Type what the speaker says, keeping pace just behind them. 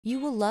You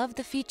will love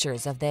the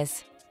features of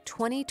this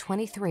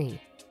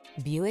 2023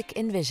 Buick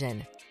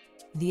Envision.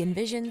 The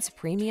Envision's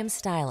premium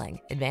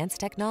styling, advanced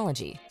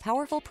technology,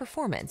 powerful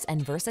performance,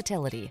 and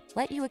versatility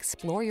let you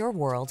explore your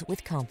world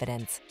with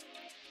confidence.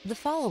 The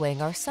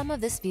following are some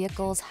of this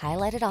vehicle's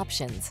highlighted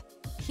options: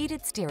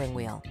 heated steering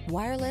wheel,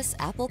 wireless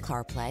Apple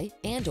CarPlay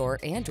and/or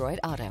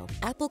Android Auto,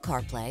 Apple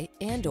CarPlay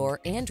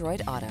and/or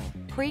Android Auto,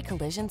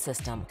 pre-collision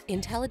system,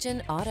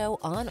 intelligent auto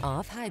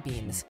on-off high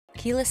beams,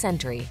 keyless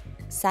entry,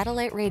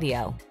 satellite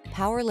radio,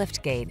 power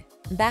liftgate,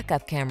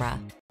 backup camera,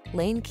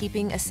 lane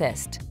keeping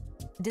assist.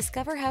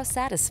 Discover how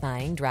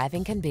satisfying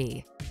driving can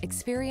be.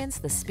 Experience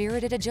the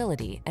spirited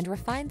agility and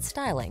refined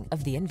styling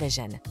of the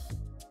Envision.